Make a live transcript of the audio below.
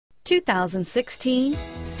2016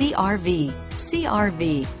 CR-V.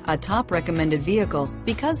 CR-V, a top recommended vehicle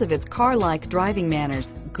because of its car-like driving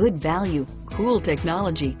manners, good value, cool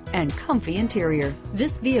technology, and comfy interior.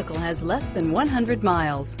 This vehicle has less than 100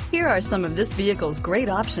 miles. Here are some of this vehicle's great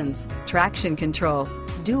options: traction control,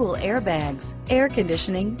 dual airbags, air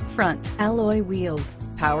conditioning, front alloy wheels,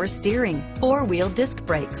 power steering, four-wheel disc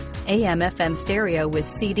brakes, AM/FM stereo with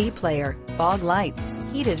CD player, fog lights,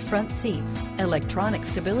 heated front seats, electronic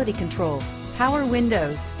stability control, power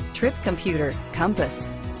windows, trip computer, compass,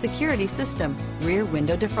 security system, rear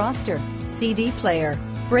window defroster, CD player,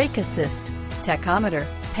 brake assist, tachometer,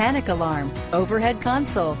 panic alarm, overhead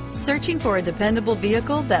console. Searching for a dependable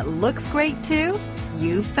vehicle that looks great too?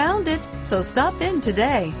 You found it, so stop in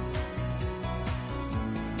today.